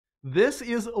This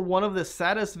is one of the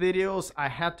saddest videos I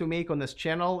had to make on this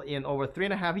channel in over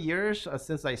 3.5 years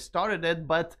since I started it,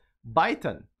 but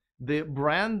BYTON, the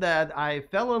brand that I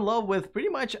fell in love with pretty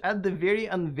much at the very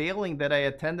unveiling that I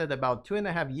attended about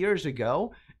 2.5 years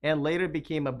ago, and later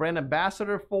became a brand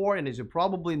ambassador for. And as you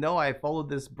probably know, I followed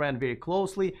this brand very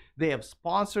closely. They have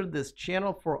sponsored this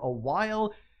channel for a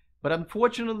while, but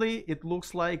unfortunately, it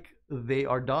looks like they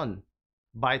are done.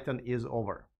 BYTON is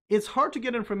over. It's hard to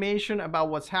get information about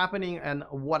what's happening and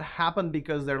what happened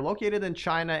because they're located in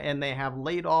China and they have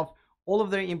laid off all of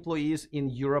their employees in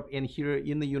Europe and here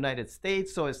in the United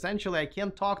States. So essentially, I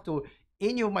can't talk to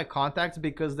any of my contacts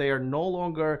because they are no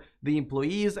longer the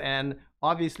employees, and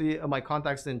obviously my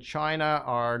contacts in China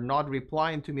are not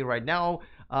replying to me right now.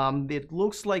 It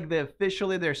looks like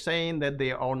they're saying that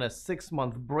they are on a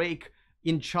 6-month break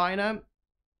in China,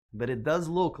 but it does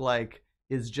look like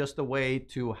it's just a way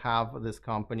to have this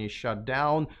company shut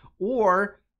down,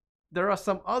 or there are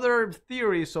some other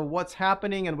theories of what's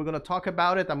happening, and we're going to talk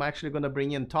about it. I'm actually going to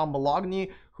bring in Tom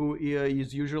Moloughney, who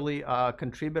is usually a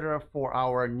contributor for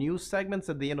our news segments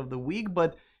at the end of the week,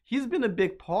 but he's been a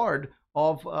big part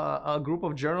of a group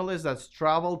of journalists that's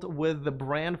traveled with the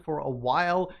brand for a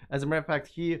while. As a matter of fact,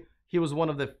 he was one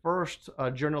of the first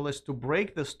journalists to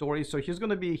break the story, so he's going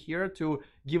to be here to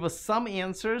give us some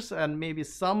answers and maybe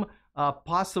some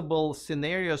possible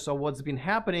scenarios of what's been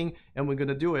happening, and we're going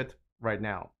to do it right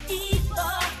now.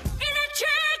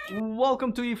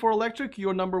 Welcome to E4 Electric,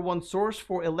 your #1 source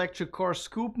for electric car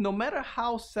scoop. No matter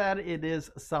how sad it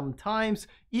is sometimes,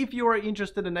 if you are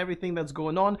interested in everything that's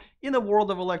going on in the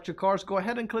world of electric cars, go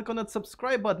ahead and click on that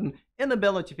subscribe button and the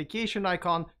bell notification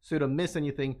icon so you don't miss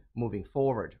anything moving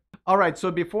forward. All right,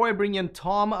 so before I bring in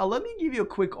Tom, let me give you a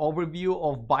quick overview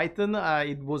of BYTON.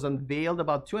 It was unveiled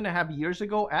about 2.5 years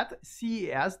ago at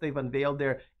CES. They've unveiled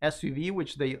their SUV,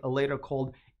 which they later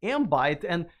called M-Byte,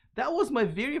 and that was my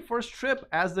very first trip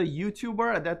as a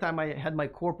YouTuber. At that time, I had my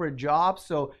corporate job,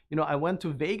 so I went to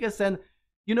Vegas, and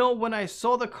when I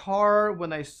saw the car,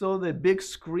 when I saw the big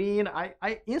screen,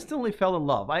 I instantly fell in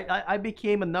love. I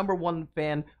became a #1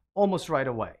 fan almost right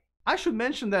away. I should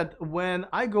mention that when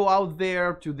I go out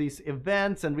there to these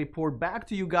events and report back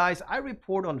to you guys, I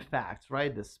report on facts,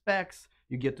 right? The specs,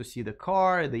 you get to see the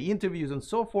car, the interviews, and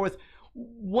so forth.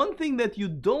 One thing that you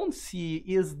don't see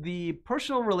is the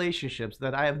personal relationships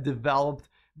that I have developed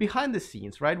behind the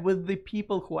scenes, right? With the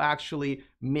people who actually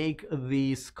make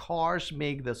these cars,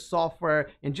 make the software,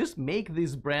 and just make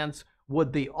these brands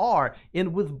what they are.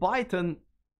 And with BYTON,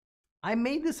 I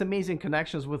made these amazing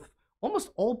connections with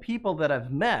almost all people that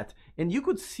I've met, and you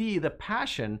could see the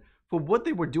passion for what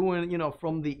they were doing,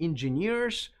 from the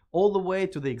engineers all the way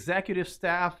to the executive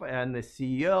staff and the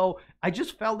CEO. I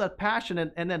just felt that passion,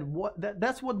 and then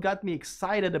that's what got me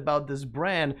excited about this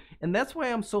brand, and that's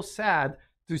why I'm so sad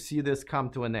to see this come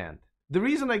to an end. The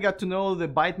reason I got to know the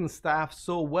BYTON staff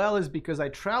so well is because I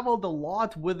traveled a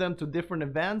lot with them to different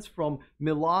events, from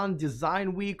Milan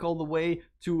Design Week all the way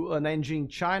to Nanjing,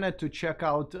 China, to check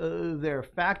out their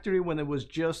factory when it was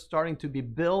just starting to be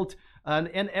built, and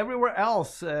everywhere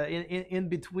else in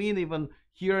between, even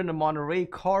here in the Monterey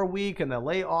Car Week and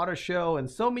LA Auto Show and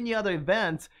so many other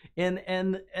events.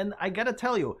 And I gotta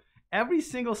tell you, every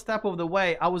single step of the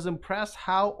way, I was impressed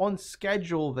how on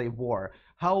schedule they were,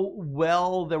 how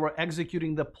well they were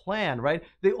executing the plan, right?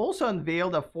 They also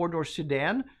unveiled a 4-door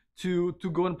sedan to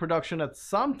go in production at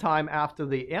some time after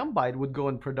the M-Byte would go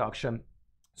in production.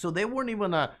 So they weren't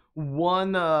even a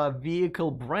one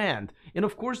vehicle brand. And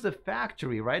of course the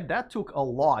factory, right? That took a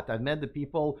lot. I met the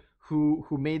people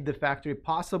who made the factory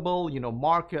possible.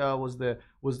 Mark was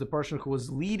the person who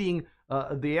was leading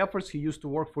the efforts. He used to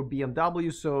work for BMW,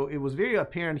 so it was very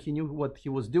apparent he knew what he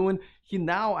was doing. He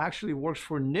now actually works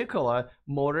for Nikola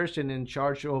Motors and in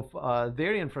charge of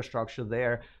their infrastructure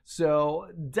there. So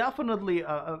definitely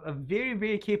a very,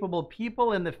 very capable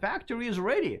people, and the factory is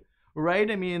ready. Right?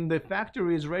 I mean, the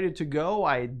factory is ready to go.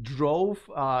 I drove,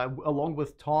 along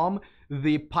with Tom,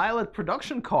 the pilot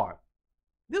production car.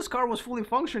 This car was fully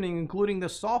functioning, including the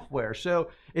software. So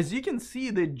as you can see,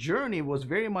 the journey was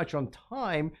very much on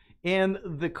time, and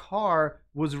the car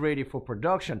was ready for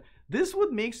production. This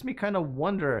what makes me kind of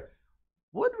wonder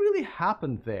what really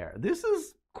happened there. This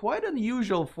is quite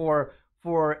unusual for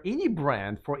any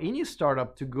brand, for any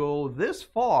startup to go this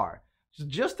far,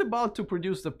 just about to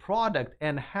produce the product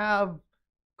and have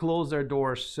closed their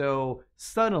doors so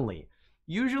suddenly.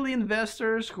 Usually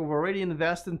investors who've already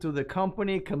invested into the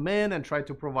company come in and try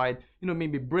to provide,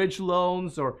 maybe bridge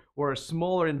loans or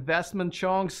smaller investment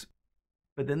chunks.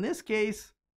 But in this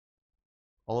case,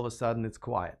 all of a sudden it's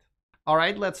quiet. All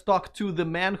right, let's talk to the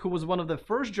man who was one of the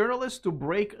first journalists to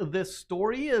break this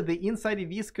story, the Inside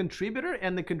EVs contributor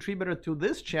and the contributor to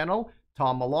this channel,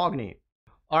 Tom Moloughney.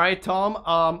 All right,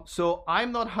 Tom. So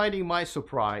I'm not hiding my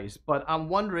surprise, but I'm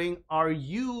wondering, are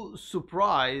you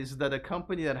surprised that a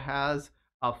company that has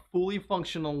a fully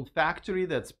functional factory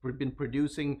that's been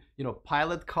producing,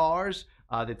 pilot cars,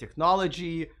 the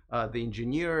technology, the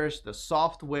engineers, the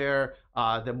software,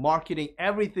 the marketing,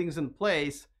 everything's in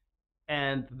place,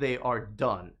 and they are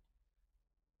done?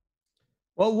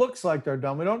 Well, it looks like they're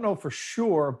done. We don't know for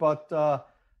sure, but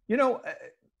you know, eh,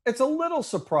 it's a little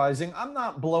surprising. I'm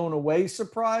not blown away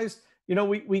surprised.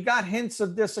 We got hints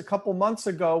of this a couple months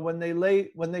ago when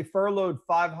they furloughed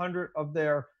 500 of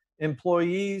their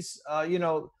employees.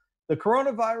 The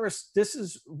coronavirus. This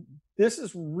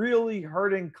is really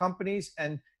hurting companies,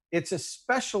 and it's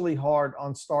especially hard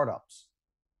on startups.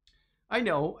 I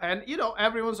know, and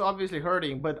everyone's obviously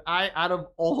hurting, but out of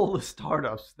all the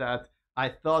startups that I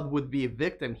thought would be a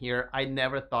victim here, I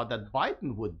never thought that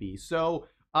BYTON would be. So,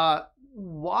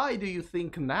 why do you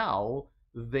think now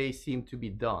they seem to be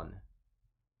done?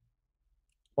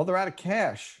 Well, they're out of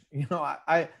cash.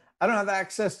 I don't have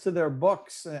access to their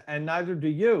books, and neither do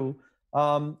you.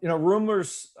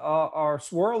 Rumors are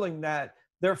swirling that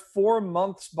they're 4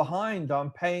 months behind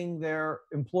on paying their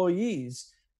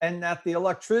employees, and that the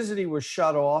electricity was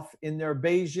shut off in their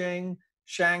Beijing,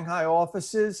 Shanghai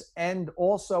offices, and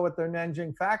also at their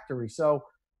Nanjing factory. So,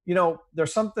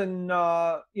 there's something.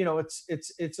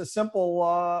 It's a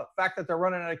simple fact that they're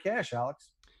running out of cash, Alex.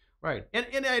 Right.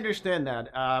 And I understand that.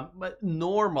 But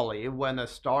normally, when a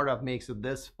startup makes it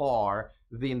this far,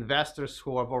 the investors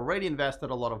who have already invested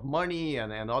a lot of money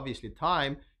and obviously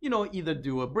time, either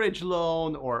do a bridge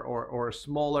loan or a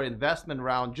smaller investment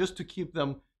round just to keep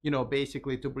them,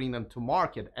 basically to bring them to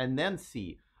market and then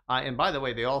see. And by the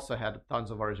way, they also had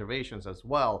tons of reservations as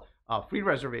well, free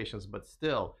reservations, but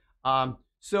still.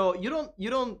 So you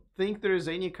don't think there's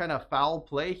any kind of foul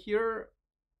play here?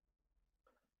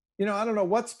 I don't know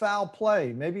what's foul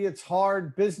play. Maybe it's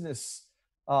hard business,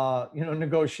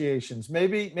 negotiations.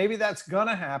 Maybe that's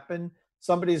gonna happen.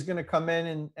 Somebody's gonna come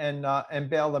in and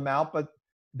bail them out, but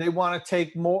they want to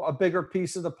take a bigger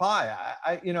piece of the pie.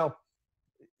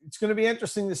 It's going to be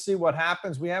interesting to see what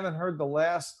happens. We haven't heard the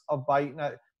last of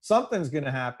Byte. Something's going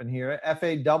to happen here.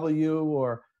 FAW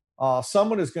or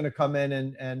someone is going to come in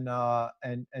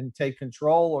and take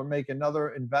control or make another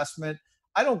investment.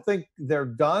 I don't think they're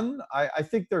done. I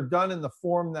think they're done in the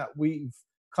form that we've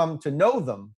come to know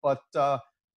them. But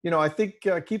I think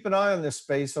keep an eye on this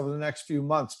space over the next few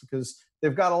months because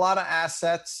they've got a lot of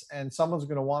assets, and someone's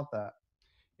going to want that.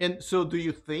 And so, do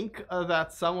you think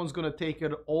that someone's going to take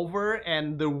it over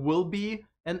and there will be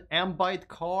an M-Byte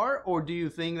car, or do you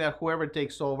think that whoever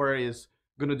takes over is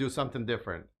going to do something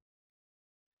different?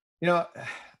 You know,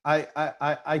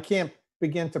 I can't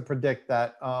begin to predict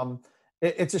that.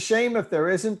 It's a shame if there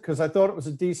isn't, because I thought it was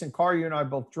a decent car. You and I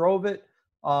both drove it,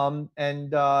 and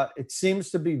it seems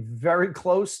to be very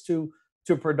close to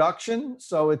production.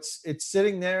 So it's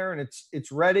sitting there and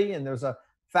it's ready, and there's a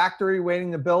factory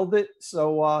waiting to build it.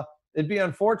 So it'd be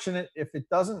unfortunate if it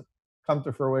doesn't come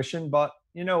to fruition, but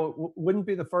it wouldn't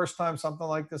be the first time something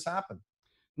like this happened.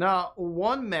 Now,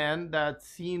 one man that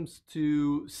seemed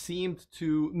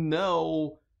to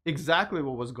know exactly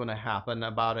what was going to happen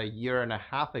about a year and a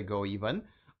half ago, even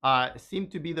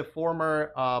seemed to be the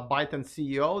former BYTON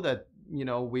CEO that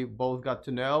we both got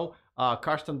to know,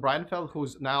 Karsten Breinfeld,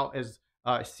 who's now is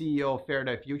CEO of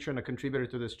Faraday Future and a contributor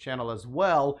to this channel as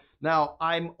well. Now,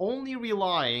 I'm only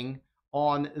relying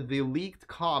on the leaked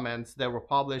comments that were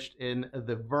published in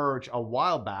The Verge a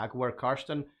while back, where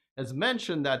Karsten has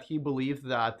mentioned that he believed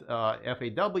that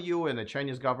FAW and the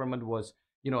Chinese government was,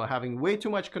 having way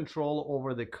too much control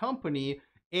over the company,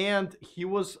 and he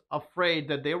was afraid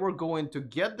that they were going to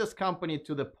get this company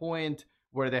to the point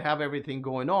where they have everything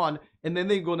going on, and then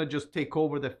they're going to just take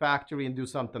over the factory and do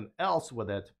something else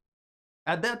with it.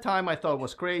 At that time, I thought it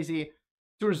was crazy.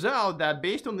 Turns out that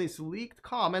based on these leaked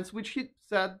comments, which he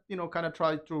said, kind of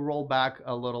tried to roll back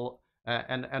a little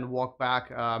and walk back,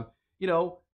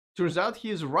 turns out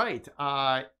he's right.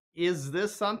 Is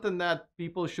this something that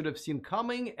people should have seen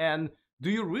coming? And do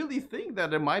you really think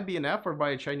that there might be an effort by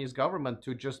a Chinese government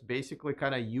to just basically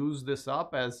kind of use this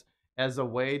up as a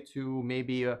way to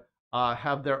maybe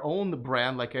have their own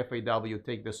brand like FAW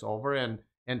take this over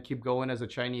and keep going as a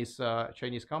Chinese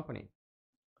company?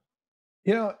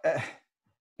 You know, eh,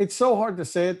 it's so hard to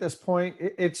say at this point.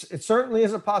 It certainly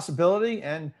is a possibility,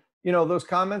 and those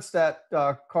comments that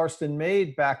Karsten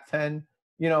made back then,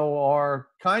 are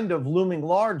kind of looming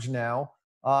large now.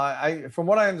 From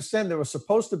what I understand, there was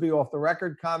supposed to be off the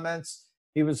record comments,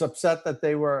 He was upset that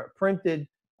they were printed,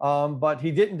 but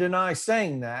he didn't deny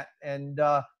saying that. And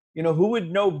who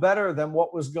would know better than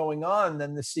what was going on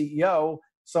than the CEO,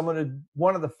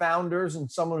 one of the founders,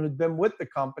 and someone who'd been with the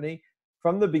company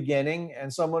from the beginning,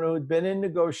 and someone who had been in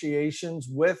negotiations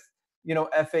with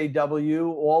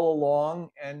FAW all along.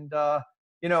 And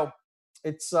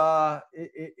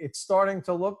it's starting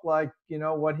to look like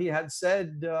what he had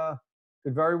said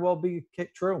could very well be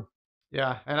true.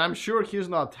 Yeah, and I'm sure he's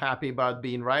not happy about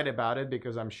being right about it,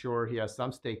 because I'm sure he has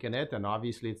some stake in it, and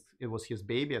obviously it was his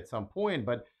baby at some point.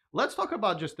 But let's talk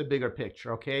about just the bigger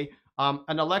picture, okay?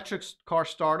 An electric car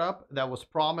startup that was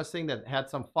promising, that had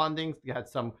some funding, had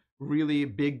some really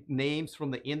big names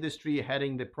from the industry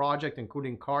heading the project,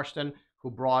 including Karsten,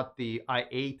 who brought the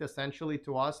i8 essentially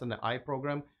to us and the i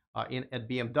program at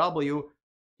BMW,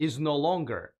 is no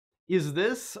longer. Is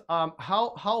this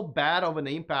how bad of an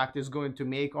impact is going to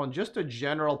make on just a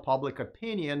general public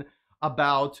opinion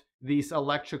about these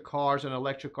electric cars and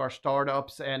electric car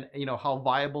startups, and how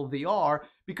viable they are?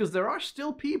 Because there are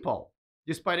still people,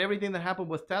 despite everything that happened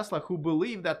with Tesla, who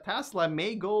believe that Tesla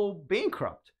may go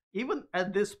bankrupt even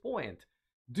at this point.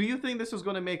 Do you think this is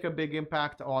going to make a big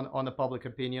impact on the public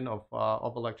opinion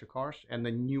of electric cars and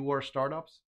the newer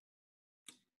startups?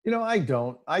 I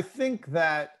don't. I think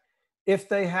that if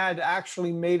they had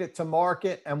actually made it to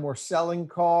market and were selling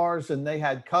cars and they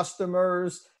had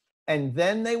customers and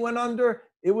then they went under,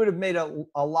 it would have made a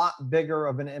lot bigger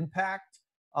of an impact.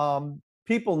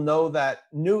 People know that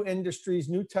new industries,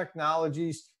 new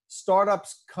technologies,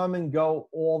 startups come and go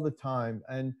all the time.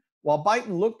 And while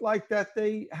BYTON looked like that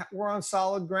they were on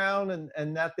solid ground,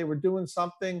 and that they were doing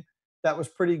something that was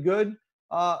pretty good,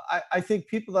 I think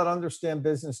people that understand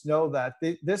business know that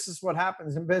this is what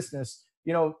happens in business.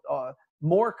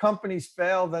 More companies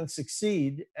fail than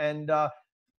succeed, and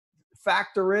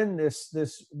factor in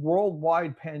this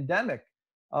worldwide pandemic,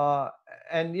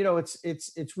 and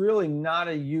it's really not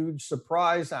a huge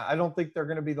surprise. I don't think they're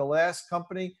going to be the last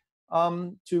company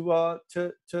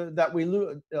that we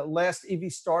lose, last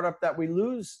EV startup that we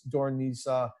lose during these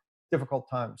difficult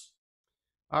times.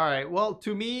 All right. Well,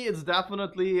 to me, it's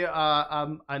definitely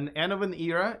an end of an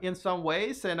era in some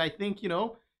ways. And I think,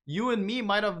 you and me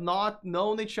might have not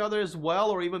known each other as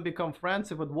well, or even become friends,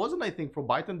 if it wasn't, I think, for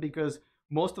BYTON, because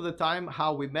most of the time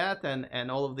how we met and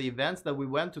all of the events that we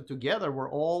went to together were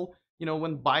all,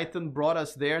 when BYTON brought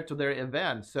us there to their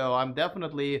event. So I'm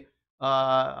definitely,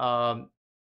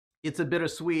 it's a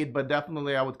bittersweet, but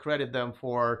definitely I would credit them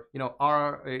for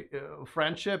our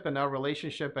friendship and our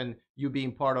relationship, and you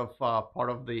being part of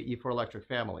the E4Electric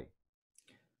family.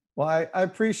 Well, I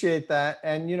appreciate that.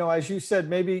 And as you said,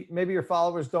 maybe your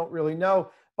followers don't really know.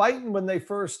 BYTON, when they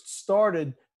first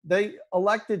started, they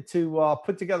elected to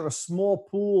put together a small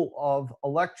pool of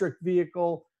electric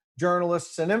vehicle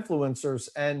journalists and influencers,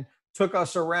 and took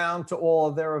us around to all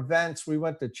of their events. We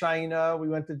went to China, we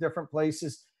went to different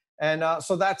places. And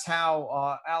so that's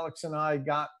how Alex and I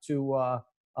got to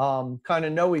kind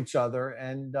of know each other.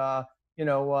 And,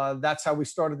 that's how we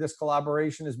started this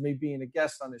collaboration, is me being a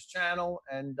guest on his channel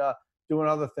and doing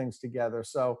other things together.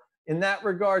 So in that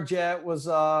regard, yeah, it was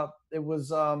a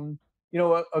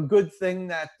good thing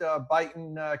that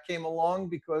BYTON came along,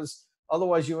 because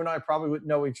otherwise you and I probably wouldn't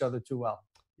know each other too well.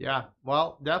 Yeah,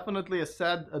 well, definitely a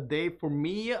sad day for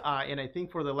me, and I think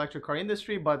for the electric car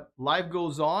industry, but life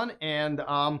goes on. And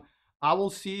I will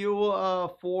see you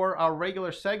for our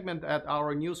regular segment at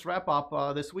our news wrap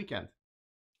up this weekend.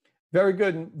 Very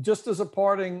good. And just as a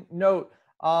parting note,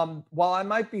 while I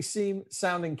might be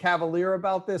sounding cavalier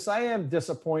about this, I am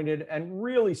disappointed and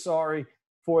really sorry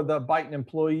for the BYTON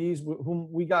employees,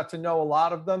 whom we got to know a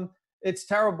lot of them. It's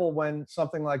terrible when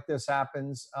something like this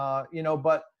happens,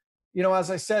 but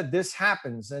as I said, this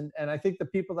happens. And I think the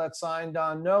people that signed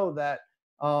on know that,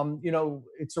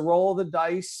 it's a roll of the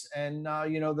dice, and,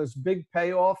 there's big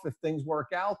payoff if things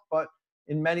work out, but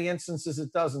in many instances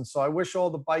it doesn't. So I wish all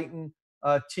the BYTON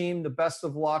team the best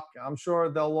of luck. I'm sure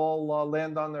they'll all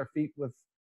land on their feet with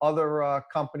other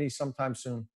companies sometime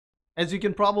soon. As you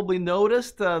can probably notice,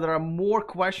 there are more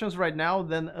questions right now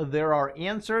than there are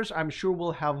answers. I'm sure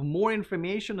we'll have more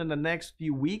information in the next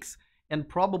few weeks and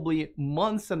probably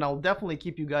months, and I'll definitely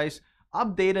keep you guys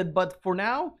updated. But for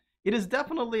now, it is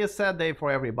definitely a sad day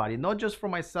for everybody, not just for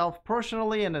myself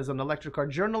personally and as an electric car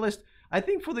journalist. I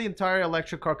think for the entire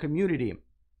electric car community.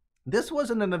 This was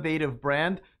an innovative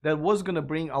brand that was going to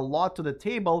bring a lot to the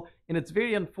table, and it's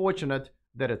very unfortunate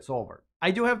that it's over. I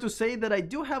do have to say that I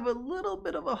do have a little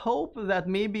bit of a hope that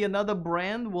maybe another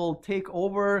brand will take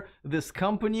over this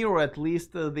company, or at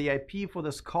least the IP for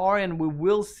this car, and we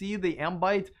will see the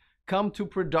M-Byte come to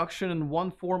production in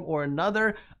one form or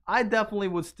another, I definitely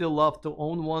would still love to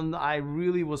own one. I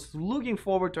really was looking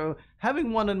forward to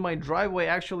having one in my driveway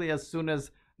actually as soon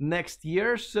as next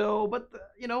year. So, but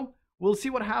you know, we'll see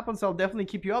what happens. I'll definitely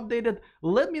keep you updated.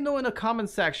 Let me know in the comment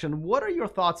section, what are your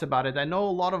thoughts about it? I know a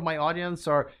lot of my audience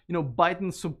are, you know,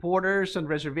 BYTON supporters and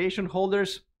reservation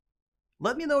holders.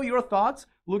 Let me know your thoughts.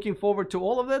 Looking forward to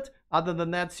all of it. Other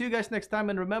than that, see you guys next time,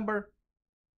 and remember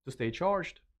to stay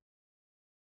charged.